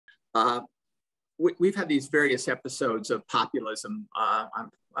Uh, we've had these various episodes of populism.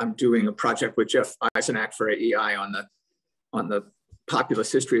 I'm doing a project with Jeff Eisenach for AEI on the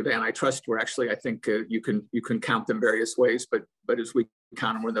populist history of antitrust, where actually I think you can count them various ways, but as we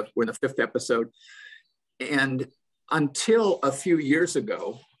count them, we're in the fifth episode. And until a few years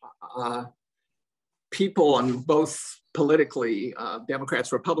ago, people on both politically,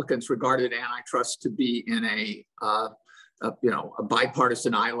 Democrats, Republicans, regarded antitrust to be in a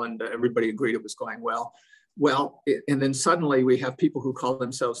bipartisan island. Everybody agreed it was going well. And then suddenly we have people who call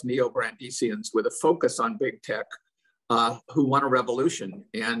themselves neo-Brandisians with a focus on big tech, who want a revolution.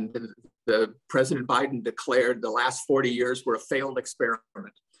 And the President Biden declared the last 40 years were a failed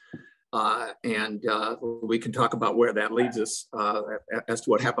experiment. And we can talk about where that leads us as to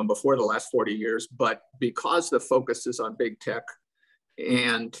what happened before the last 40 years. But because the focus is on big tech,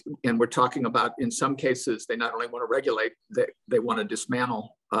 and we're talking about, in some cases, they not only want to regulate, they want to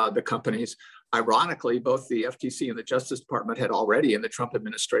dismantle the companies. Ironically, both the FTC and the Justice Department had already, in the Trump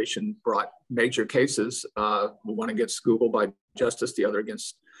administration, brought major cases, one against Google by Justice, the other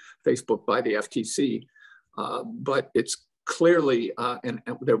against Facebook by the FTC. But it's clearly, and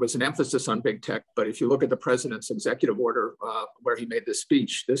there was an emphasis on big tech, but if you look at the president's executive order where he made this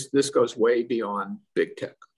speech, this goes way beyond big tech.